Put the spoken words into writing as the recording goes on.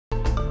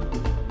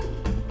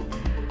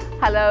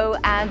Hello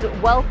and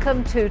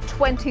welcome to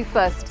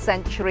 21st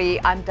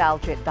Century. I'm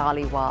Daljit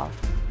Dhaliwal.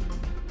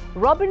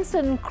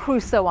 Robinson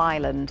Crusoe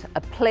Island,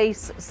 a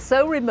place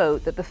so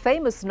remote that the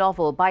famous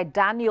novel by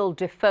Daniel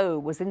Defoe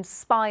was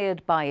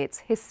inspired by its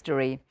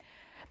history.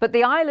 But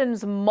the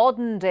island's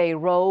modern-day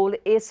role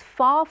is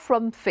far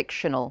from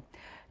fictional.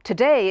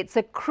 Today, it's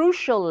a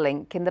crucial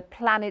link in the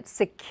planet's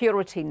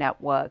security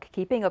network,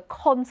 keeping a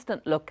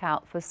constant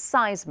lookout for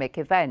seismic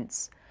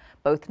events,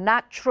 both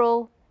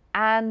natural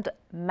and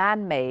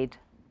man-made.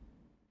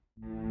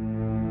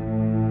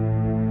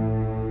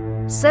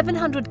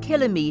 700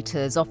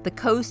 kilometers off the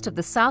coast of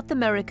the South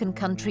American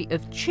country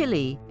of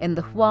Chile in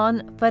the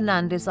Juan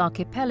Fernandez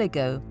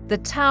archipelago, the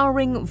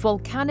towering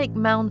volcanic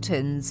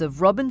mountains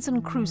of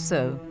Robinson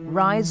Crusoe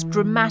rise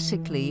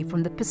dramatically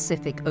from the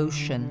Pacific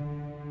Ocean.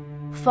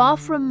 Far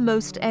from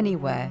most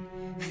anywhere,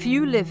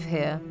 few live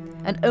here,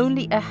 and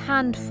only a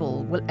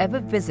handful will ever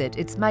visit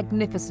its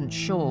magnificent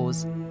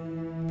shores.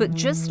 But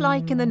just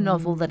like in the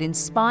novel that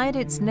inspired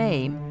its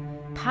name,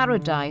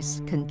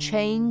 paradise can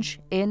change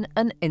in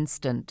an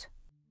instant.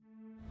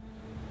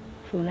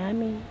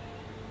 Tsunami,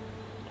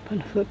 para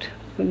nosotros,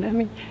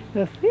 tsunami,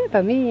 no sé,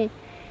 para mí,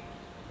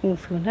 un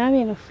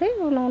tsunami, no sé,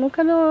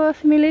 nunca lo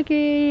asimilé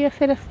que iba a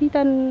ser así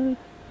tan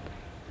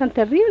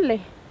terrible,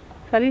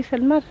 salirse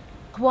al mar.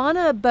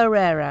 Juana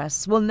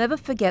Barreras will never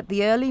forget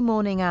the early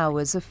morning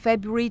hours of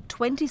February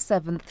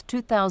 27,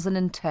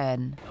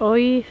 2010.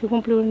 Hoy se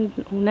cumple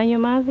un año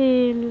más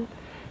del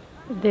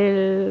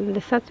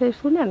desastre del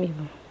tsunami.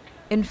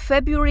 In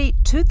February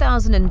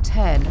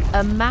 2010,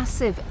 a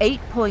massive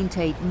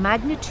 8.8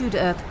 magnitude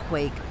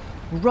earthquake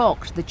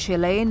rocked the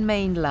Chilean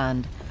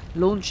mainland,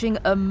 launching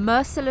a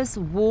merciless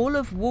wall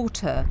of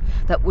water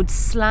that would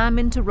slam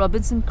into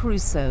Robinson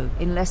Crusoe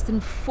in less than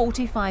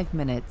 45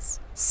 minutes.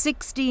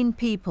 16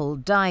 people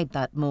died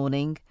that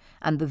morning,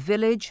 and the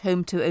village,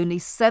 home to only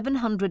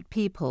 700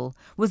 people,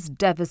 was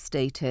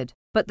devastated.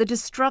 But the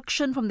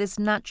destruction from this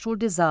natural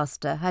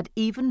disaster had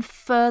even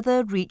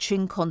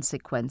further-reaching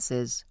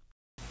consequences.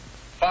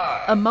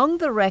 Among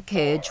the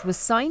wreckage was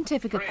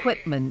scientific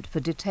equipment for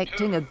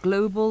detecting a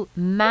global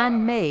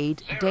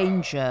man-made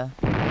danger.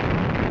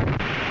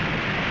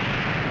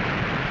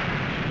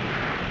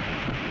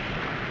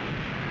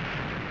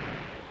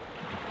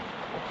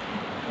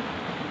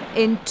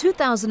 In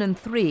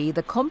 2003,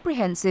 the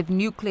Comprehensive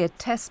Nuclear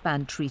Test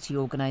Ban Treaty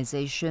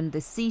Organization, the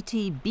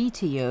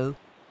CTBTO,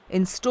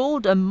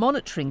 installed a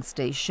monitoring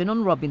station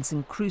on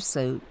Robinson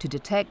Crusoe to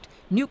detect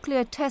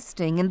nuclear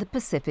testing in the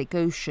Pacific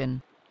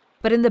Ocean.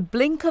 But in the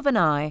blink of an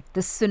eye,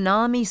 the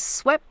tsunami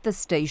swept the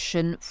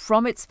station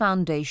from its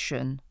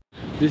foundation.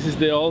 This is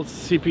the old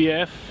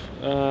CPF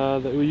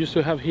that we used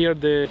to have here.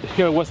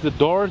 Here was the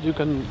door.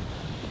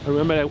 I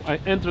remember I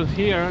entered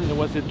here and there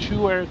was a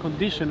two-air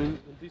conditioning.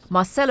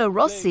 Marcelo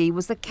Rossi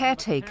was the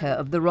caretaker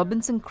of the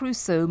Robinson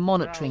Crusoe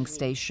monitoring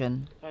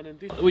station.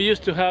 We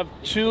used to have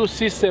two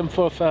systems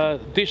of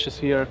dishes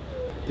here.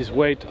 This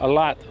weighed a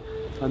lot,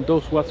 and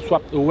those were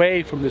swapped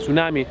away from the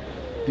tsunami.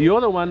 The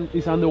other one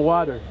is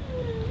underwater,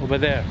 over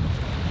there.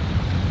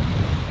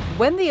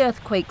 When the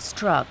earthquake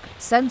struck,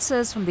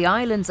 sensors from the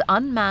island's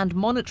unmanned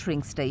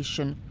monitoring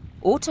station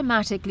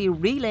automatically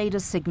relayed a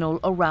signal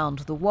around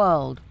the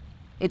world.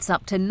 It's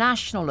up to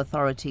national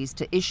authorities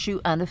to issue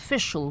an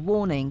official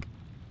warning.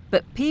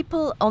 But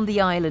people on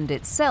the island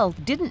itself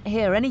didn't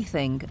hear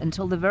anything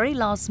until the very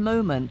last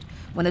moment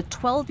when a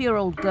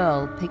 12-year-old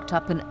girl picked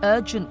up an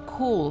urgent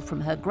call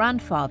from her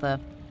grandfather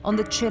on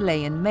the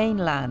Chilean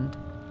mainland.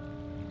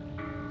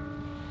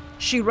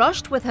 She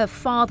rushed with her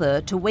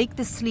father to wake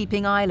the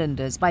sleeping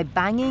islanders by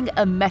banging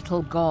a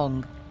metal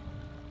gong.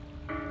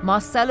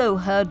 Marcelo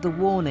heard the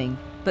warning,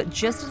 but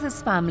just as his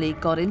family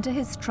got into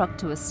his truck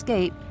to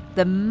escape,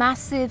 the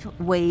massive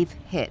wave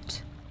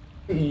hit.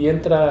 Y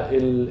entra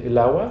el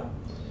agua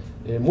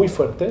muy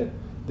fuerte.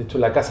 De hecho,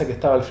 la casa que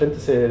estaba al frente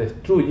se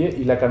destruye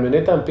y la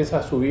camioneta empieza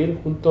a subir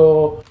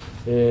junto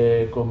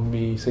con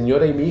mi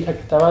señora y mi hija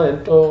que estaba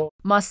dentro.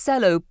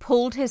 Marcelo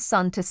pulled his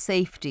son to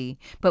safety,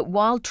 but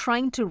while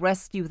trying to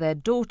rescue their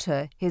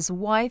daughter, his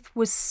wife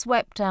was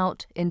swept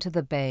out into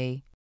the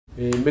bay.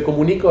 Me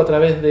comunico a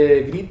través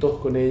de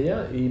gritos con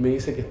ella y me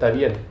dice que está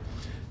bien.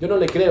 Yo no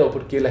le creo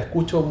porque la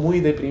escucho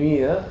muy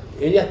deprimida.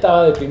 Ella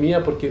estaba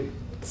deprimida porque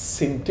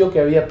sintió que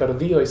había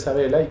perdido a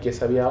Isabela y que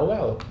se había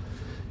ahogado.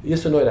 Y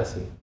eso no era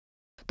así.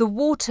 The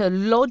water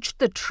lodged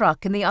the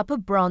truck in the upper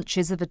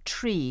branches of a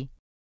tree,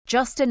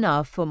 just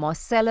enough for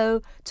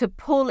Marcelo to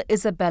pull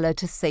Isabella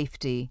to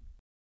safety.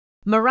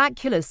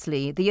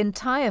 Miraculously, the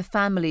entire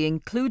family,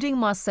 including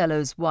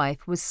Marcelo's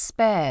wife, was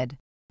spared,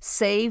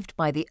 saved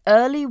by the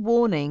early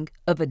warning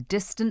of a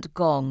distant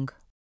gong.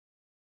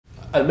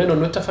 Al menos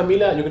nuestra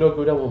familia, yo creo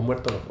que hubiéramos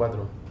muerto los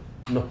cuatro.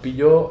 Nos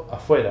pilló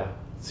afuera.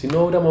 Si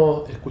no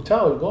hubiéramos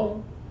escuchado el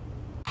gong,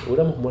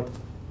 hubiéramos muerto.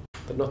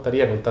 No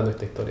estaría contando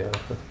esta historia.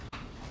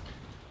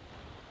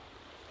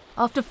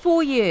 After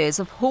 4 years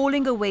of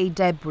hauling away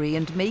debris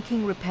and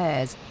making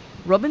repairs,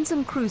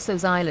 Robinson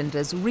Crusoe's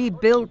islanders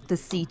rebuilt the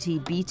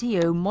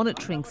CTBTO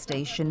monitoring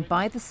station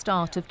by the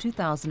start of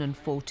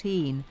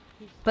 2014.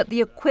 But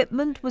the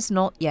equipment was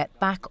not yet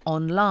back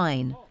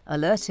online,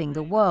 alerting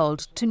the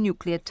world to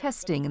nuclear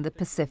testing in the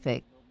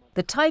Pacific,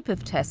 the type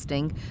of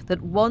testing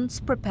that once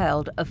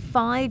propelled a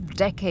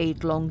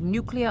 5-decade-long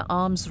nuclear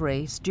arms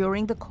race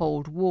during the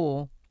Cold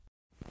War.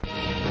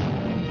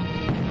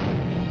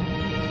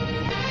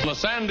 On the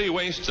sandy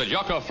wastes at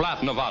Yucca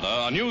Flat,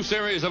 Nevada, a new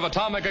series of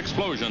atomic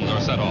explosions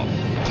are set off.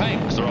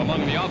 Tanks are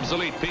among the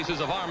obsolete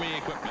pieces of Army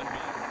equipment.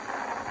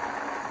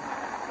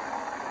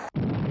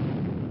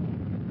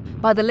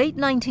 By the late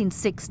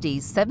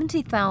 1960s,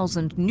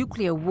 70,000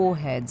 nuclear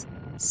warheads,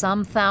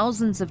 some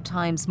thousands of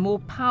times more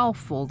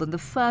powerful than the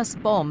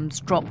first bombs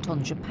dropped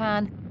on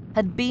Japan,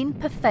 had been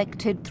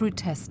perfected through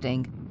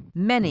testing,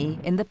 many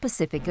in the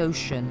Pacific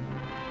Ocean.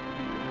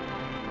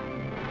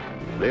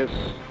 This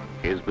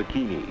is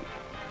Bikini.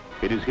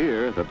 It is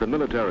here that the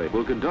military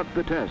will conduct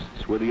the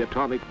tests with the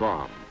atomic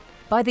bomb.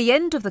 By the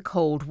end of the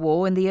Cold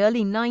War in the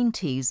early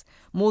 90s,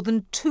 more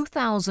than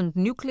 2,000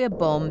 nuclear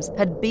bombs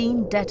had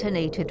been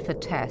detonated for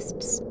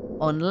tests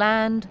on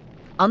land,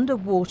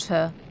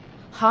 underwater,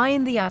 high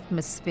in the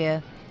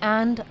atmosphere,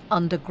 and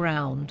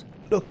underground.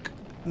 Look,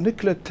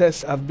 nuclear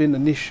tests have been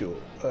an issue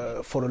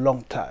for a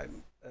long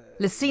time.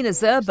 Lucina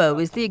Zerbo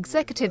is the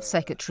executive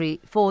secretary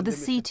for the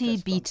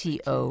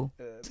CTBTO.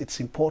 It's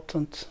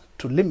important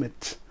to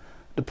limit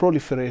the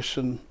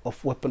proliferation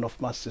of weapons of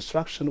mass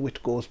destruction,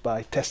 which goes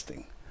by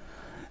testing.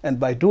 And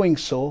by doing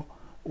so,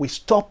 we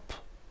stop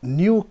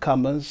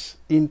newcomers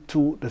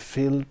into the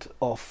field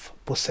of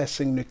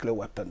possessing nuclear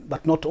weapons.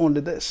 But not only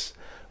this,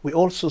 we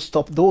also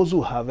stop those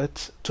who have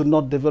it to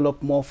not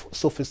develop more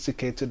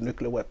sophisticated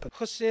nuclear weapons.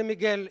 José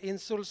Miguel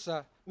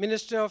Insulza,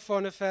 Minister of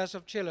Foreign Affairs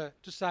of Chile,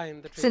 to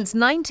sign the treaty. Since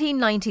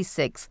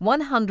 1996,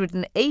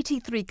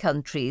 183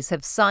 countries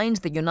have signed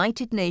the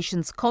United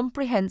Nations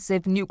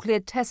Comprehensive Nuclear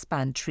Test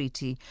Ban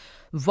Treaty,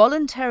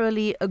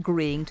 voluntarily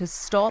agreeing to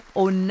stop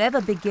or never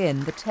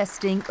begin the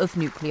testing of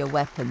nuclear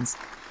weapons.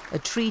 A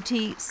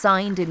treaty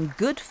signed in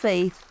good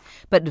faith,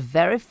 but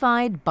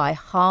verified by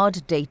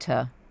hard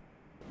data.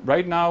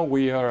 Right now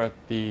we are at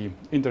the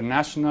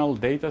International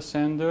Data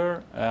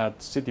Center at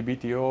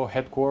CTBTO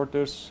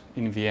headquarters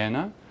in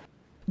Vienna.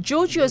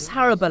 Georgios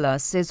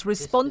Harabalas is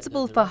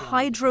responsible for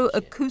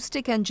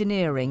hydroacoustic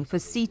engineering for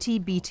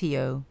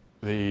CTBTO.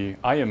 The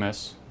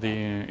IMS,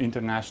 the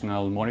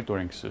International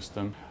Monitoring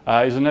System,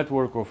 is a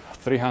network of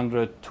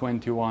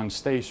 321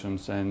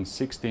 stations and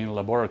 16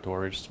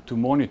 laboratories to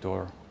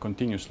monitor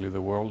continuously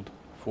the world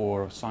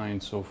for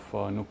signs of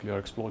nuclear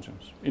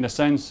explosions. In a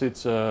sense,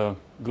 it's a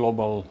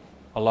global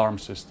alarm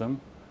system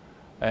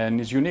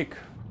and is unique.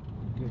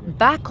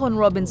 Back on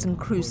Robinson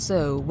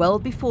Crusoe, well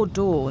before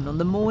dawn on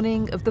the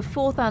morning of the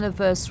 4th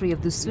anniversary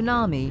of the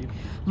tsunami,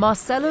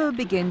 Marcelo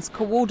begins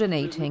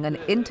coordinating an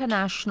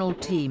international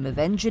team of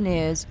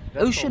engineers,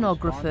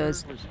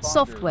 oceanographers,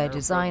 software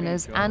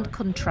designers and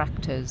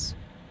contractors.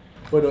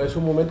 Bueno, es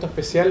un momento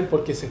especial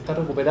porque se está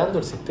recuperando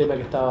el sistema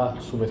que estaba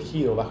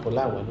sumergido bajo el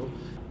agua, ¿no?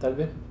 Tal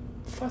vez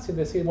fácil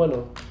decir,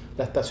 bueno,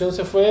 la estación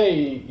se fue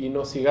y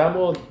no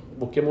sigamos,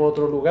 busquemos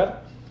otro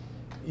lugar.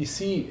 Y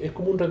sí, es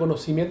como un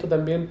reconocimiento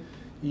también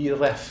y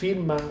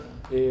reafirma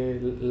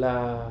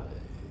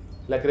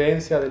la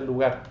creencia del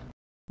lugar.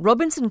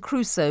 Robinson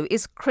Crusoe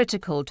is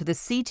critical to the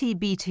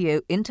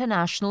CTBTO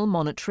International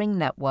Monitoring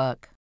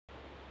Network.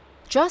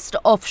 Just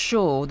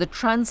offshore, the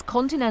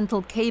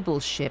transcontinental cable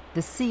ship,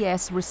 the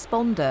CS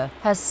Responder,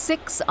 has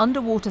 6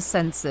 underwater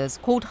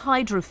sensors called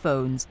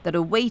hydrophones that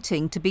are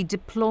waiting to be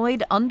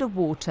deployed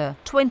underwater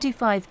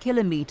 25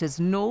 kilometers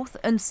north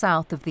and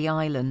south of the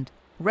island.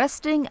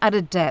 Resting at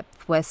a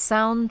depth where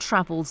sound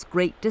travels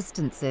great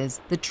distances,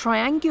 the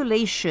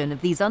triangulation of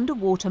these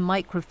underwater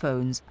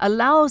microphones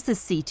allows the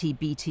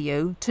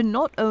CTBTO to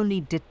not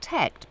only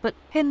detect but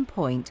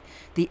pinpoint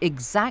the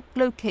exact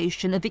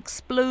location of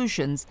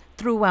explosions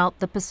throughout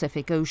the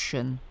Pacific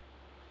Ocean.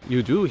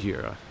 You do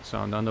hear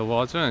sound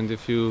underwater, and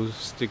if you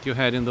stick your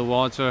head in the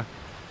water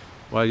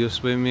while you're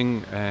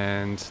swimming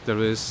and there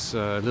is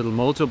a little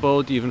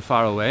motorboat even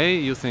far away,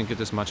 you think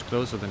it is much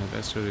closer than it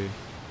actually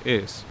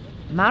is.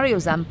 Mario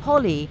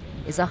Zampoli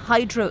is a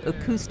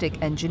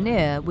hydroacoustic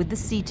engineer with the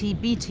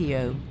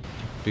CTBTO.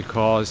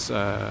 Because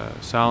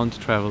sound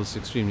travels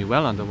extremely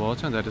well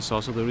underwater, and that is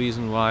also the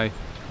reason why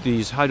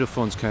these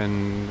hydrophones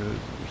can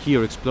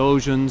hear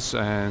explosions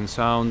and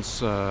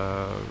sounds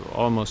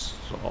almost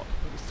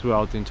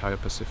throughout the entire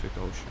Pacific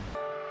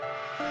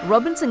Ocean.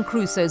 Robinson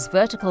Crusoe's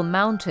vertical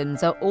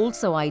mountains are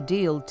also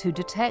ideal to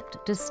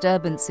detect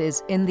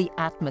disturbances in the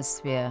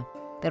atmosphere.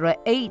 There are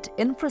 8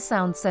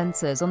 infrasound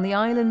sensors on the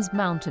island's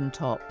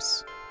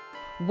mountaintops.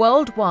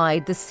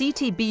 Worldwide, the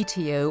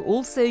CTBTO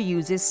also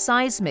uses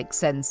seismic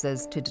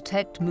sensors to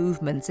detect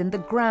movements in the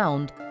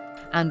ground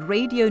and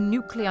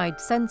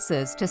radionuclide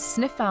sensors to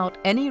sniff out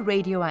any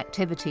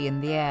radioactivity in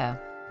the air.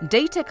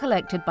 Data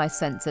collected by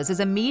sensors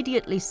is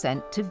immediately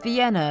sent to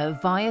Vienna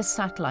via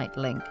satellite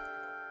link.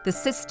 The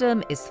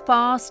system is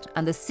fast,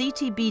 and the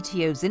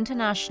CTBTO's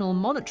international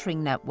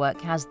monitoring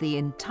network has the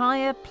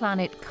entire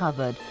planet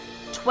covered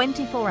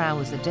 24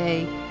 hours a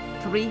day,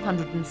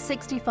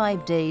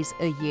 365 days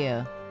a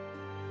year.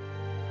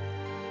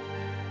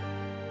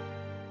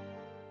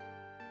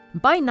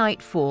 By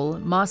nightfall,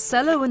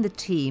 Marcelo and the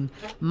team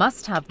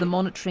must have the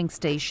monitoring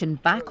station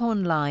back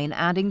online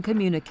and in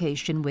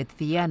communication with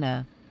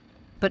Vienna.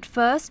 But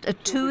first, a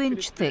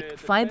 2-inch thick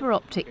fibre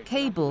optic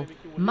cable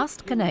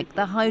must connect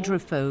the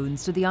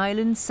hydrophones to the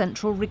island's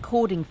central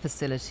recording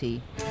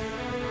facility.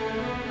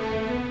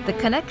 The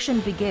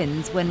connection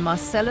begins when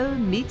Marcelo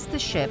meets the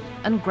ship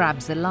and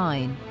grabs a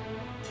line.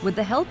 With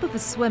the help of a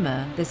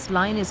swimmer, this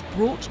line is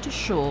brought to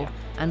shore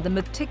and the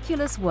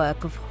meticulous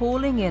work of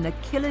hauling in a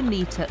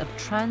kilometre of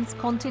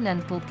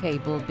transcontinental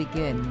cable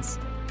begins.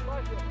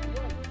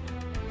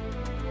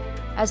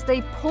 As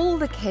they pull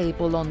the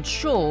cable on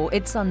shore,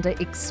 it's under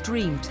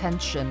extreme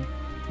tension.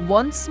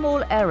 One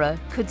small error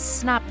could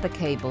snap the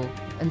cable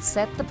and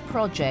set the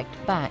project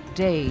back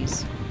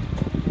days.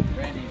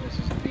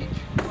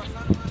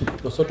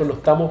 Nosotros no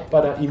estamos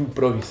para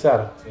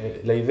improvisar.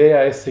 La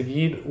idea es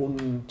seguir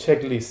un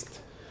checklist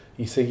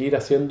y seguir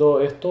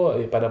haciendo esto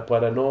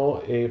para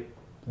no,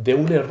 de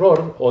un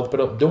error o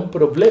de un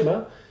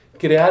problema,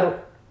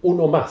 crear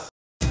uno más.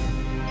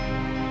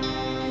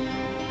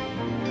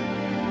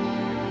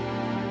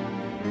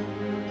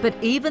 But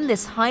even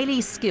this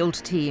highly skilled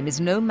team is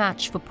no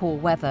match for poor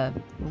weather.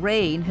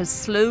 Rain has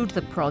slowed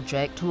the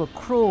project to a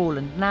crawl,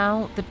 and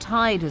now the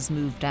tide has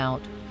moved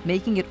out,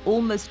 making it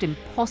almost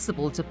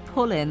impossible to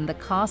pull in the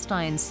cast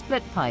iron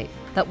split pipe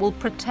that will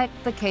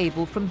protect the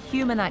cable from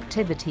human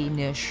activity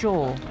near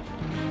shore.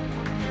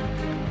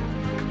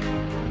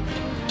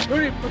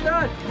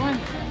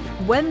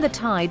 When the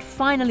tide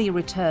finally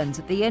returns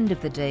at the end of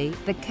the day,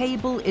 the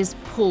cable is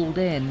pulled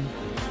in.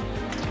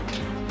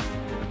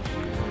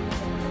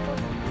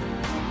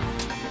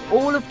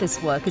 All of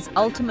this work is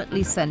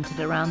ultimately centered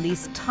around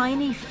these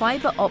tiny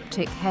fiber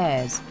optic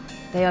hairs.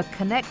 They are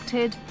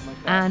connected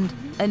and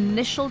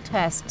initial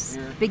tests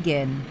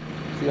begin.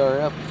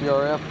 CRF,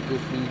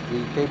 this is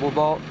the cable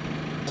vault.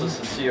 This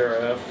is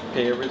CRF.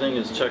 Okay, everything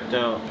is checked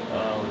out.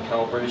 The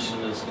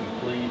calibration is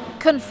complete.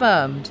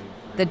 Confirmed.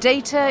 The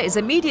data is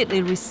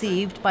immediately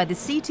received by the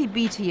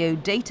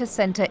CTBTO data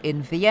center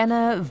in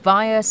Vienna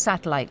via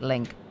satellite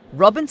link.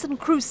 Robinson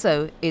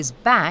Crusoe is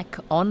back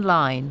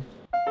online.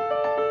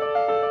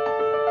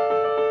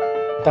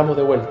 Estamos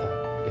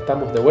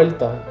de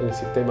vuelta en el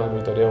sistema de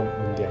monitoreo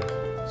mundial.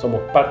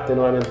 Somos parte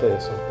nuevamente de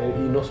eso.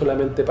 Y no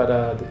solamente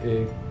para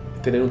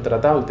tener un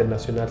tratado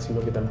internacional,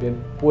 sino que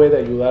también puede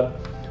ayudar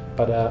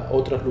para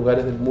otros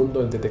lugares del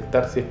mundo en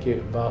detectar si es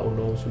que va o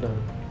no un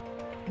tsunami.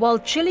 While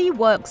Chile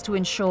works to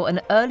ensure an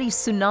early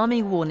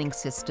tsunami warning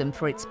system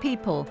for its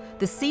people,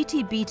 the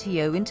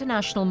CTBTO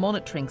International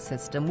Monitoring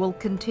System will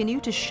continue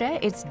to share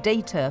its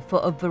data for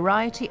a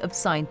variety of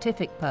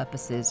scientific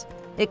purposes.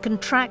 It can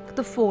track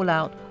the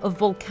fallout of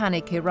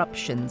volcanic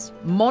eruptions,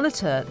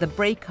 monitor the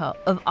breakup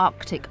of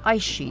Arctic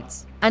ice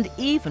sheets, and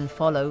even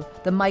follow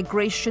the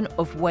migration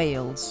of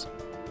whales.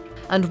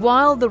 And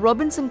while the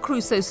Robinson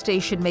Crusoe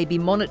station may be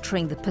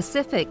monitoring the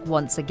Pacific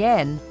once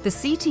again, the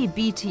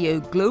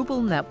CTBTO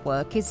global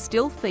network is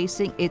still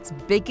facing its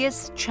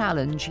biggest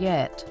challenge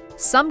yet.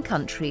 Some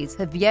countries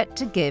have yet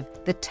to give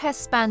the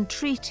Test Ban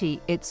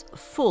Treaty its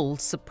full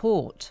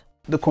support.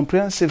 The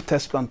Comprehensive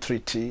Test Ban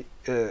Treaty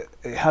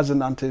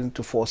hasn't entered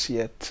into force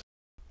yet.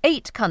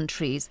 8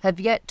 countries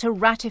have yet to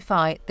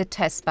ratify the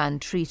Test Ban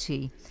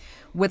Treaty.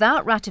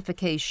 Without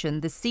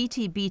ratification, the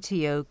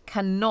CTBTO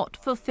cannot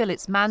fulfill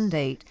its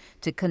mandate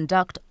to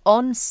conduct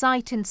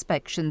on-site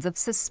inspections of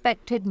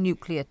suspected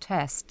nuclear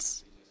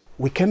tests.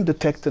 We can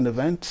detect an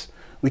event,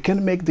 we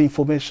can make the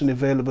information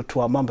available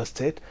to our member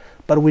state,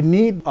 but we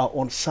need our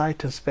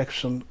on-site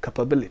inspection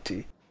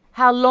capability.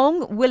 How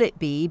long will it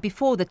be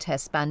before the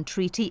Test Ban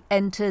Treaty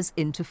enters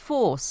into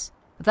force?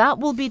 That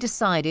will be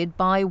decided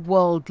by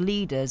world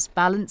leaders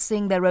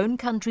balancing their own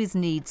country's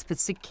needs for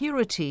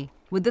security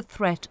with the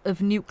threat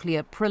of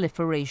nuclear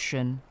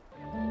proliferation.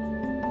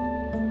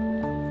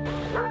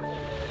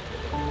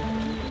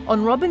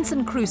 On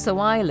Robinson Crusoe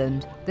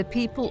Island, the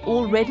people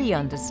already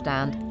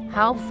understand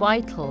how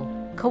vital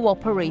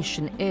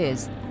cooperation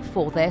is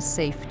for their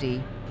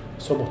safety.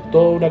 Somos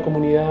toda una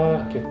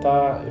comunidad que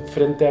está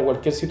frente a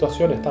cualquier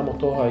situación, estamos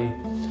todos ahí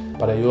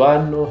para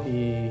ayudarnos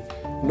y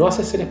no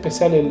hace ser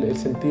especial el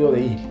sentido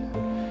de ir.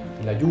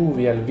 La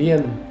lluvia, el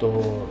viento,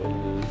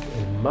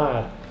 el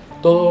mar,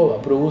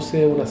 todo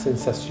produce una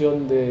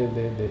sensación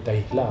de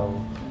aislado,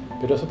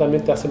 pero eso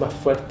también te hace más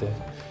fuerte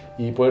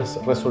y poder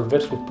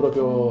resolver sus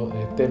propios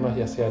temas,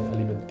 ya sean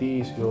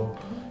alimenticios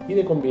y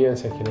de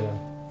convivencia en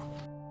general.